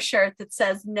will wear a shirt that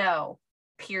says no,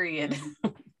 period.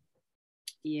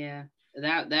 Yeah,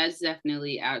 that's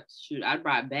definitely out. Shoot, I'd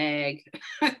buy a bag.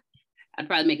 I'd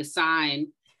probably make a sign,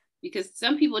 because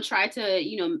some people try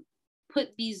to,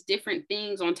 put these different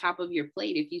things on top of your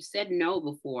plate if you said no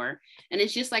before. And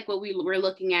it's just like what we were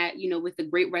looking at, with the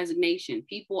Great Resignation.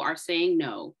 People are saying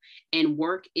no, and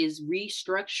work is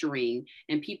restructuring,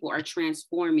 and people are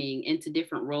transforming into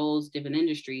different roles, different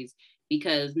industries,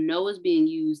 because no is being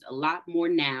used a lot more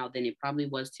now than it probably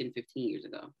was 10, 15 years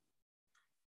ago.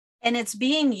 And it's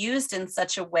being used in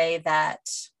such a way that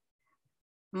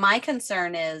my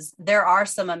concern is there are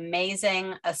some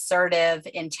amazing, assertive,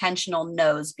 intentional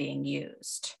no's being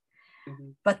used. Mm-hmm.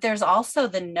 But there's also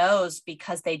the no's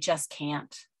because they just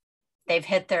can't. They've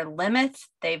hit their limit.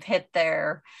 They've hit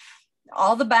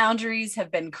all the boundaries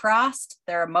have been crossed.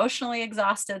 They're emotionally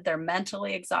exhausted. They're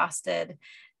mentally exhausted.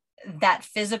 That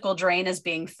physical drain is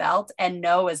being felt, and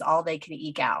no is all they can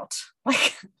eke out.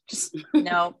 Like, just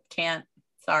no, can't,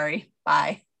 sorry,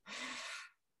 bye.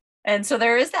 And so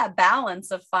there is that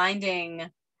balance of finding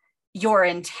your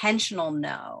intentional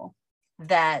no,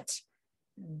 that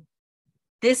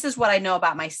this is what I know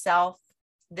about myself.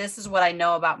 This is what I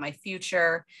know about my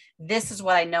future. This is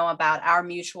what I know about our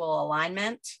mutual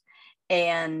alignment.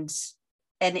 And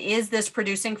is this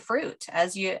producing fruit?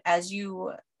 As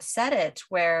you said it,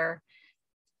 where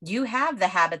you have the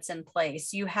habits in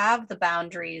place, you have the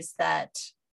boundaries that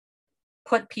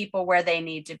put people where they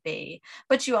need to be,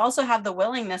 but you also have the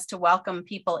willingness to welcome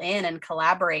people in and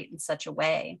collaborate in such a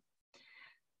way.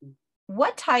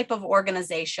 What type of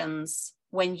organizations,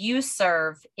 when you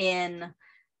serve in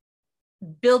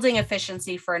building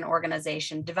efficiency for an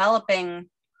organization, developing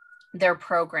their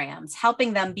programs,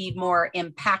 helping them be more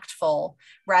impactful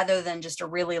rather than just a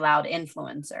really loud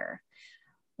influencer,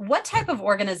 what type of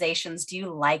organizations do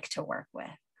you like to work with?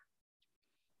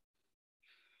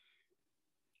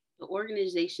 The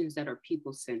organizations that are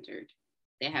people-centered.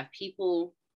 They have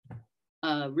people,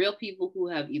 real people who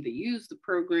have either used the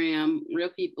program, real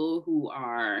people who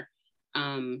are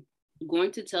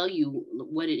going to tell you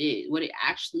what it is, what it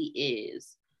actually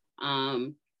is.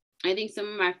 I think some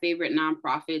of my favorite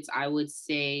nonprofits, I would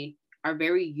say, are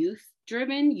very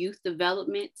youth-driven, youth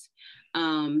development,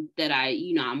 that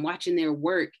I'm watching their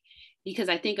work, because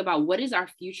I think about what is our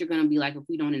future going to be like if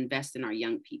we don't invest in our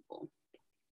young people?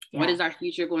 Yeah. What is our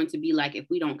future going to be like if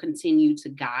we don't continue to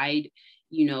guide,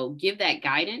 give that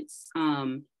guidance?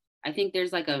 I think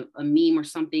there's like a meme or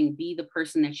something, be the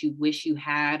person that you wish you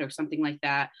had, or something like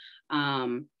that.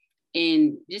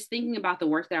 And just thinking about the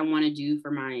work that I want to do for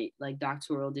my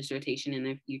doctoral dissertation in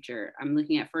the future, I'm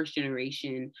looking at first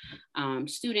generation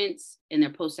students and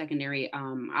their post-secondary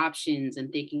options, and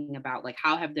thinking about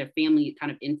how have their family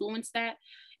kind of influenced that.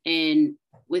 And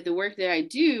with the work that I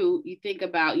do, you think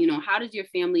about, how does your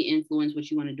family influence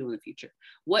what you want to do in the future?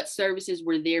 What services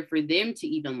were there for them to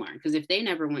even learn? Because if they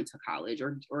never went to college,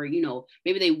 or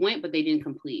maybe they went, but they didn't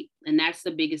complete. And that's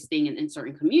the biggest thing in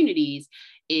certain communities,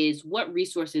 is what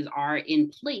resources are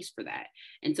in place for that.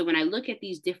 And so when I look at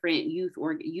these different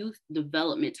youth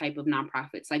development type of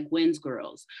nonprofits, like Gwen's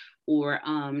Girls, or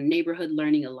Neighborhood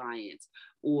Learning Alliance,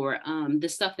 or the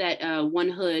stuff that One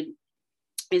Hood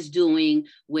is doing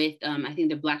with, I think,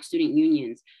 the Black student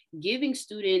unions, giving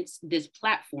students this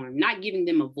platform, not giving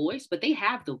them a voice, but they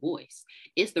have the voice.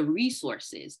 It's the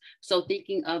resources. So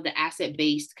thinking of the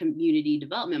asset-based community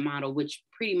development model, which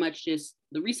pretty much just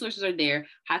the resources are there.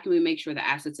 How can we make sure the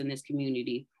assets in this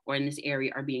community or in this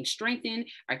area are being strengthened,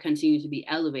 are continuing to be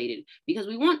elevated? Because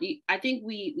I think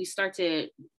we start to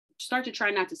try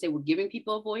not to say we're giving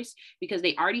people a voice, because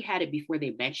they already had it before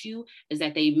they met you, is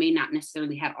that they may not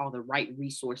necessarily have all the right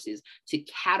resources to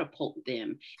catapult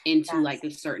them into a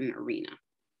certain arena.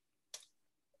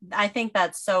 I think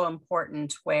that's so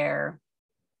important, where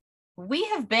we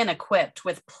have been equipped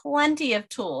with plenty of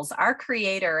tools. Our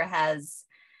creator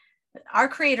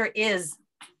is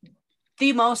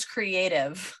the most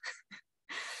creative.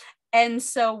 And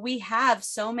so we have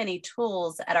so many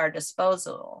tools at our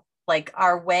disposal, like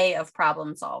our way of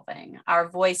problem solving, our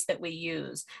voice that we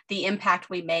use, the impact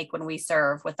we make when we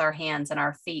serve with our hands and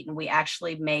our feet, and we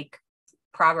actually make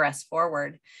progress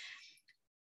forward.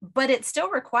 but it still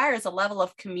requires a level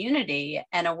of community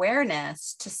and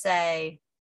awareness to say,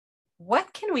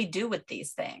 what can we do with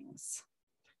these things?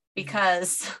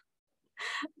 Because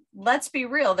let's be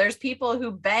real, there's people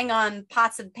who bang on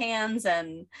pots and pans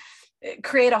and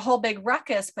create a whole big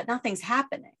ruckus, but nothing's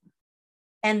happening.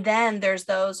 And then there's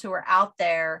those who are out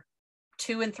there,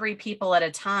 2 and 3 people at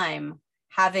a time,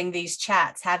 having these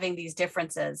chats, having these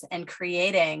differences, and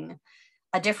creating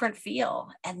a different feel.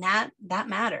 And that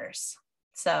matters.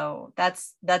 So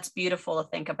that's beautiful to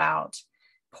think about,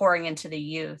 pouring into the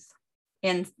youth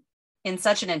in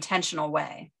such an intentional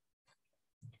way.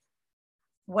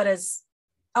 I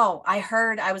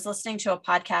was listening to a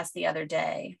podcast the other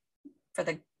day. For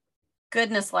the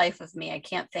goodness life of me, I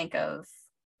can't think of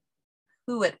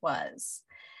who it was,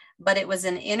 but it was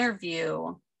an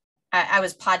interview. I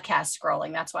was podcast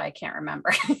scrolling. That's why I can't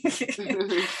remember.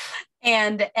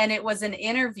 And it was an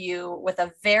interview with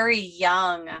a very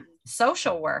young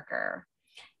social worker.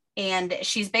 And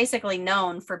she's basically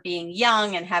known for being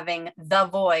young and having the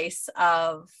voice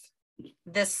of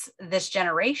this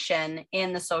generation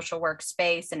in the social work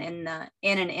space and in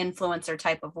an influencer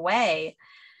type of way.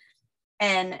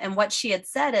 And what she had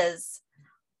said is,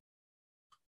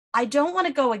 I don't want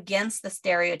to go against the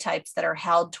stereotypes that are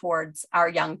held towards our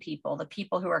young people, the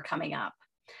people who are coming up.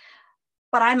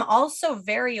 But I'm also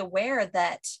very aware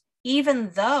that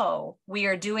even though we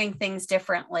are doing things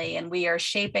differently and we are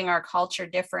shaping our culture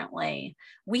differently,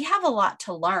 we have a lot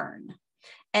to learn.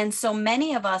 And so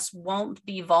many of us won't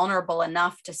be vulnerable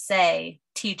enough to say,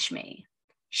 teach me,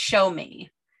 show me,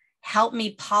 help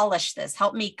me polish this,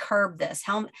 help me curb this,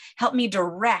 help me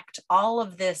direct all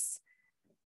of this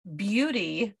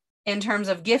beauty in terms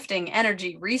of gifting,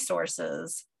 energy,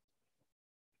 resources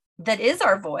that is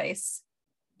our voice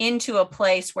into a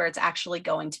place where it's actually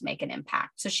going to make an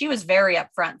impact. So she was very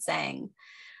upfront saying,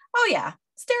 oh yeah,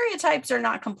 stereotypes are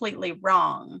not completely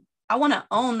wrong. I want to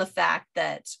own the fact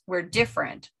that we're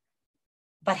different,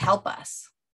 but help us.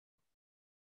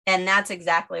 And that's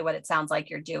exactly what it sounds like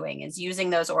you're doing, is using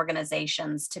those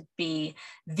organizations to be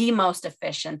the most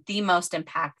efficient, the most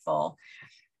impactful,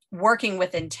 working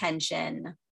with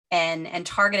intention and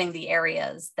targeting the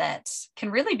areas that can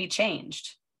really be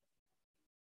changed.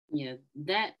 Yeah,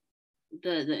 that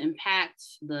the impact,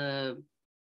 the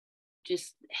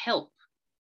just help,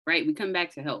 right? We come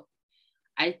back to help.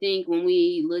 I think when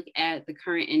we look at the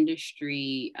current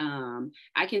industry,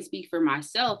 I can speak for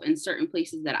myself. In certain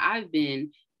places that I've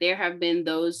been, there have been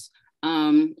those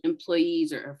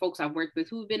employees or folks I've worked with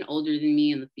who've been older than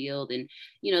me in the field, and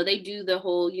they do the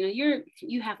whole,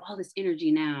 you have all this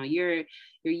energy now, you're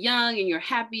young and you're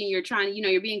happy and you're trying to,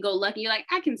 you're being go lucky, you're like,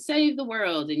 I can save the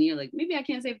world, and you're like, maybe I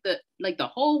can't save the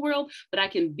whole world, but I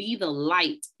can be the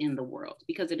light in the world,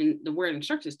 because the word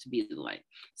instructs us to be the light.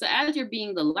 So as you're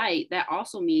being the light, that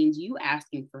also means you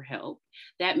asking for help.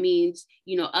 That means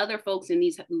other folks in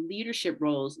these leadership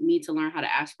roles need to learn how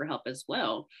to ask for help as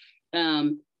well.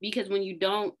 Because when you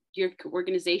don't, your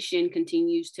organization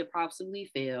continues to possibly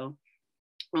fail.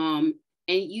 And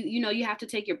you have to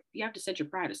set your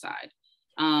pride aside.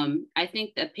 I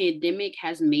think the pandemic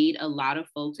has made a lot of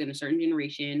folks in a certain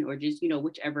generation, or just,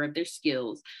 whichever of their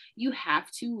skills, you have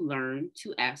to learn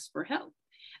to ask for help.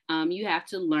 You have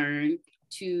to learn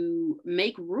to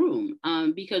make room,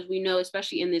 because we know,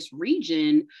 especially in this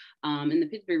region, in the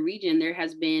Pittsburgh region, there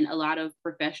has been a lot of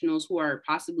professionals who are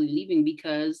possibly leaving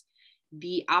because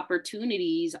the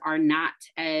opportunities are not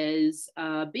as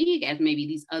big as maybe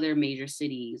these other major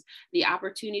cities. The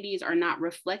opportunities are not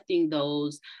reflecting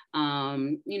those,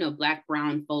 Black,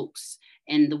 brown folks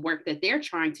and the work that they're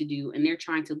trying to do and they're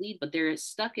trying to lead, but they're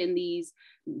stuck in these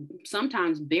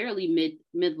sometimes barely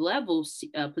mid-level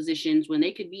positions when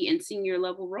they could be in senior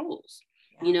level roles.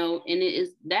 And it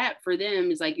is that for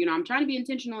them is like, I'm trying to be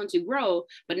intentional and to grow,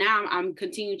 but now I'm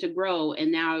continuing to grow.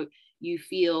 And now you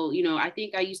feel, I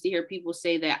think I used to hear people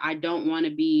say that I don't want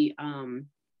to be,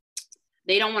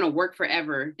 they don't want to work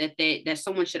forever, that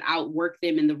someone should outwork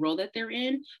them in the role that they're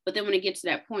in. But then when it gets to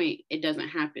that point, it doesn't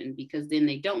happen, because then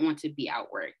they don't want to be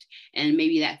outworked. And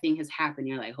maybe that thing has happened.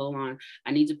 You're like, hold on,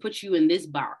 I need to put you in this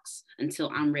box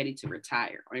until I'm ready to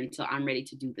retire, or until I'm ready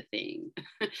to do the thing.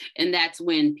 And that's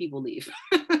when people leave.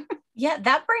 Yeah,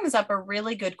 that brings up a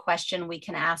really good question we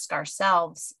can ask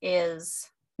ourselves is,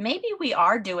 maybe we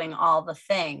are doing all the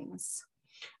things,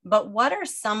 but what are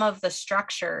some of the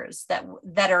structures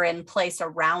that are in place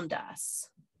around us,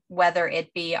 whether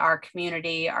it be our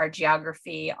community, our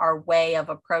geography, our way of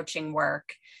approaching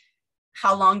work?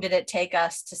 How long did it take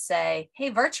us to say, hey,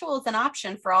 virtual is an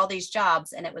option for all these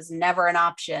jobs? And it was never an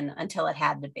option until it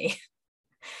had to be.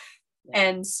 Yeah.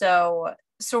 And so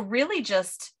really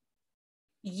just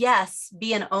yes,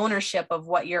 be an ownership of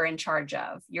what you're in charge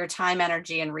of, your time,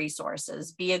 energy, and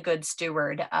resources. Be a good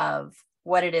steward of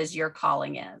what it is your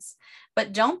calling is.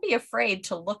 But don't be afraid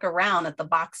to look around at the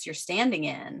box you're standing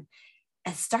in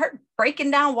and start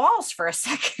breaking down walls for a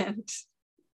second.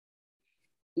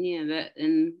 Yeah,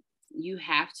 and you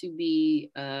have to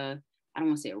be I don't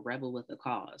want to say a rebel with a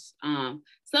cause.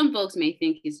 Some folks may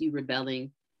think it's you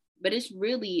rebelling, but it's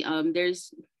really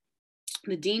there's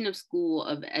the Dean of School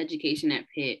of Education at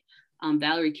Pitt,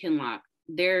 Valerie Kinlock.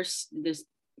 There's this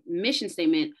mission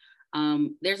statement.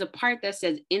 There's a part that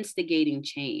says instigating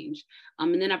change.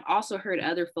 And then I've also heard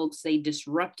other folks say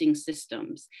disrupting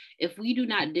systems. If we do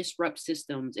not disrupt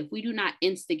systems, if we do not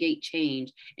instigate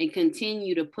change and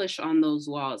continue to push on those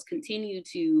walls, continue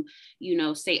to,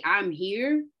 say, I'm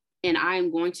here and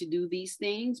I'm going to do these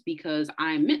things because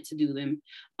I'm meant to do them,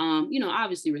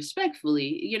 obviously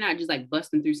respectfully, you're not just like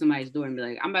busting through somebody's door and be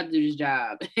like, I'm about to do this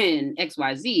job and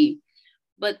XYZ.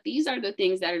 But these are the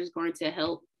things that are just going to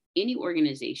help any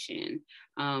organization,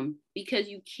 because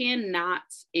you cannot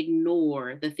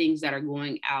ignore the things that are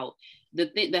going out, the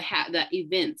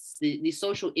events, the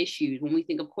social issues. When we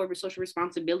think of corporate social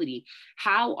responsibility,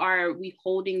 how are we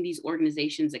holding these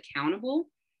organizations accountable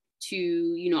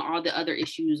to all the other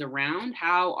issues around?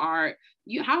 How are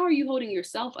you holding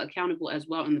yourself accountable as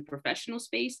well in the professional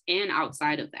space and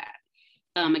outside of that?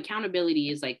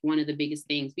 Accountability is like one of the biggest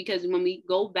things, because when we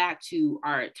go back to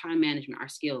our time management, our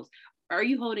skills, are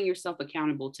you holding yourself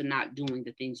accountable to not doing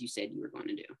the things you said you were going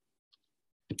to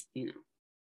do?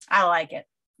 I like it.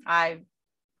 I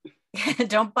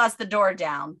don't bust the door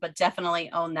down, but definitely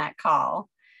own that call.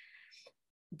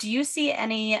 Do you see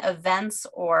any events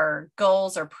or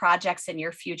goals or projects in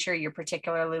your future you're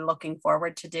particularly looking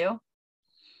forward to do?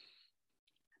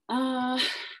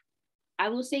 I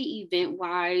will say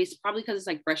event-wise, probably because it's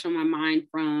like fresh on my mind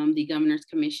from the Governor's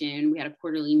Commission. We had a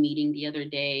quarterly meeting the other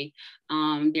day.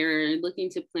 They're looking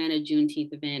to plan a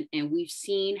Juneteenth event, and we've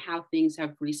seen how things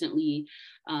have recently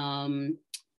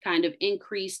kind of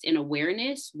increased in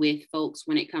awareness with folks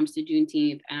when it comes to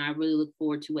Juneteenth. And I really look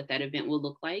forward to what that event will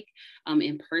look like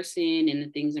in person and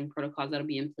the things and protocols that'll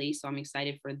be in place. So I'm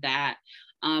excited for that.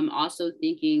 Also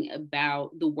thinking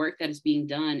about the work that is being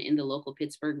done in the local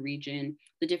Pittsburgh region,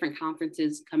 the different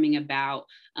conferences coming about,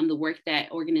 the work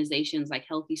that organizations like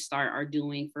Healthy Start are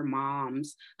doing for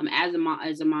moms. As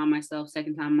a mom myself,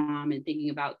 second-time mom, and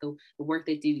thinking about the work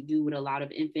that they do with a lot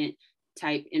of infant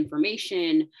type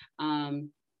information.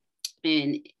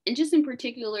 And just in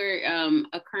particular,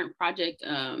 a current project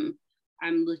I'm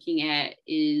looking at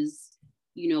is,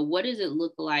 what does it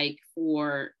look like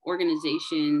for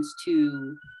organizations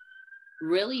to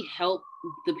really help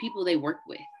the people they work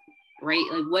with, right?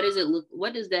 Like, what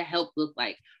does the help look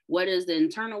like? What does the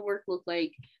internal work look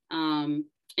like? And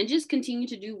just continue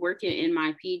to do work in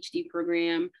my PhD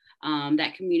program,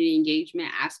 that community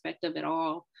engagement aspect of it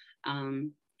all.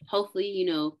 Hopefully,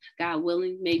 God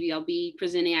willing, maybe I'll be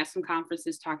presenting at some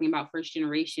conferences talking about first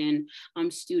generation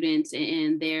students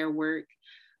and their work.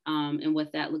 And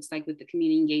what that looks like with the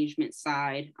community engagement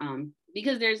side,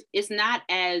 because it's not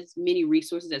as many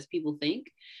resources as people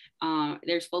think.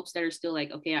 There's folks that are still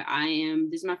like, okay,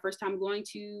 this is my first time going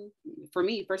to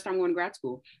grad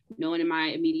school. No one in my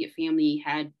immediate family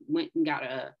went and got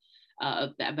a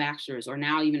bachelor's or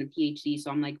now even a PhD.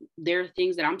 So I'm like, there are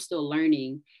things that I'm still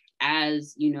learning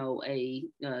as,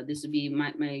 this would be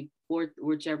my fourth,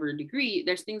 whichever degree.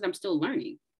 There's things I'm still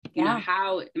learning. Yeah.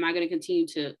 How am I going to continue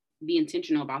to be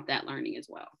intentional about that learning as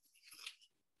well?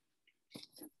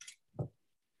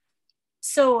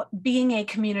 So being a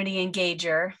community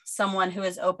engager, someone who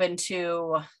is open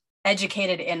to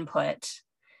educated input,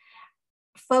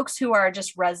 folks who are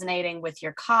just resonating with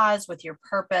your cause, with your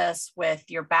purpose, with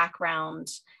your background,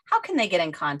 how can they get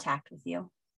in contact with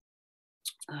you?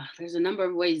 There's a number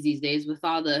of ways these days with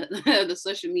all the the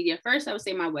social media. First, I would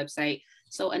say my website.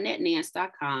 So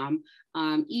AnetteNance.com,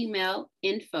 email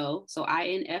info, so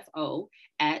INFO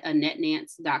at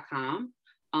AnetteNance.com,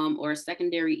 or a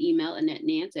secondary email,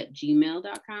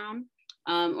 AnetteNance@gmail.com.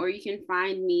 Or you can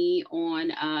find me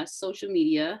on social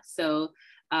media. So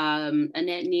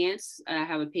Anette Nance, I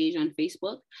have a page on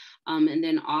Facebook. And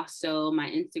then also my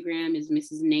Instagram is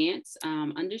Mrs. Nance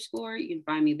 _. You can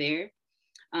find me there.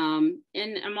 And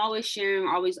I'm always sharing,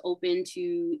 always open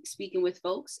to speaking with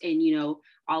folks, and,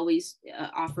 always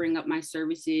offering up my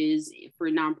services for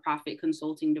nonprofit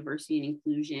consulting, diversity and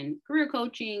inclusion, career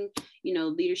coaching,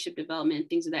 leadership development,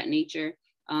 things of that nature.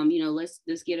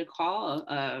 Let's get a call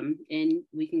and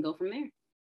we can go from there.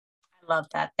 I love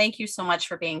that. Thank you so much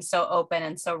for being so open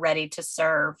and so ready to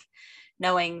serve,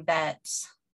 knowing that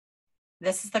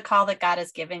this is the call that God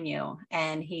has given you,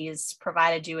 and he's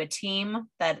provided you a team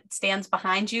that stands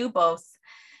behind you, both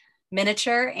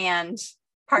miniature and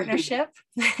partnership.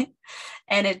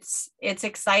 And it's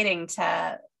exciting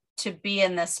to be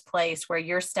in this place where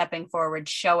you're stepping forward,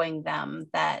 showing them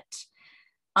that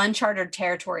uncharted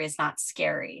territory is not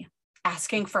scary.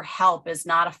 Asking for help is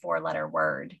not a 4-letter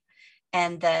word.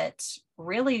 And that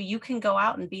really you can go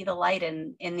out and be the light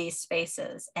in these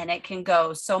spaces, and it can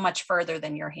go so much further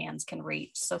than your hands can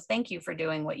reach. So thank you for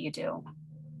doing what you do.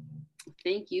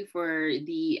 Thank you for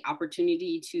the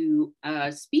opportunity to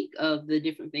speak of the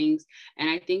different things. And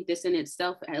I think this in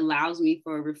itself allows me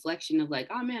for a reflection of like,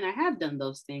 oh man, I have done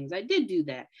those things. I did do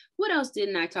that. What else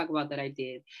didn't I talk about that I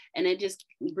did? And it just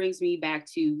brings me back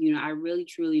to, I really,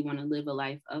 truly want to live a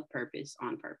life of purpose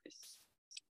on purpose.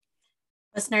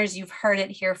 Listeners, you've heard it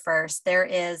here first. There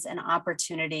is an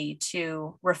opportunity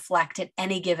to reflect at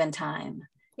any given time.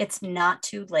 It's not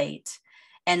too late.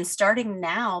 And starting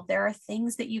now, there are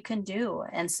things that you can do.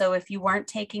 And so if you weren't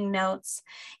taking notes,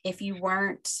 if you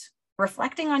weren't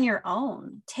reflecting on your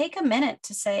own, take a minute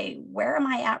to say, where am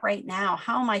I at right now?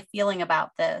 How am I feeling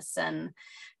about this? And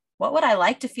what would I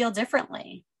like to feel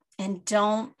differently? And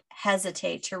don't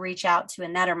hesitate to reach out to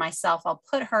Anette or myself. I'll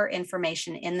put her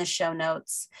information in the show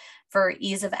notes for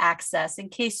ease of access in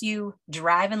case you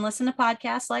drive and listen to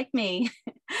podcasts like me.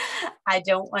 I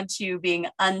don't want you being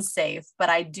unsafe, but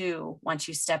I do want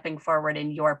you stepping forward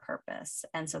in your purpose.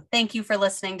 And so thank you for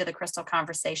listening to the Crystal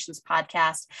Conversations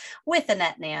podcast with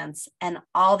Anette Nance and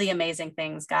all the amazing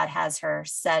things God has her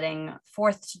setting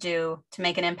forth to do to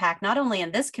make an impact, not only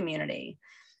in this community,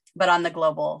 but on the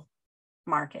global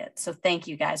market. So thank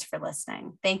you guys for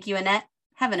listening. Thank you, Anette.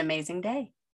 Have an amazing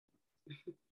day.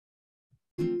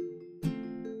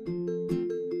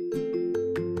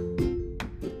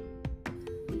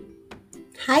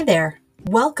 Hi there.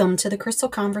 Welcome to the Crystal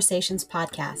Conversations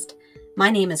podcast.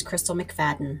 My name is Crystal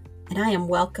McFadden, and I am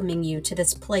welcoming you to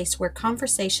this place where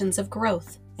conversations of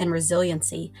growth and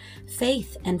resiliency,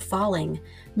 faith and falling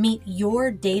meet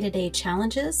your day-to-day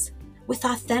challenges with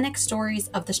authentic stories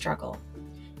of the struggle,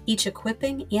 each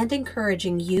equipping and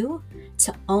encouraging you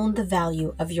to own the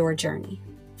value of your journey.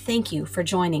 Thank you for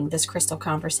joining this Crystal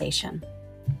Conversation.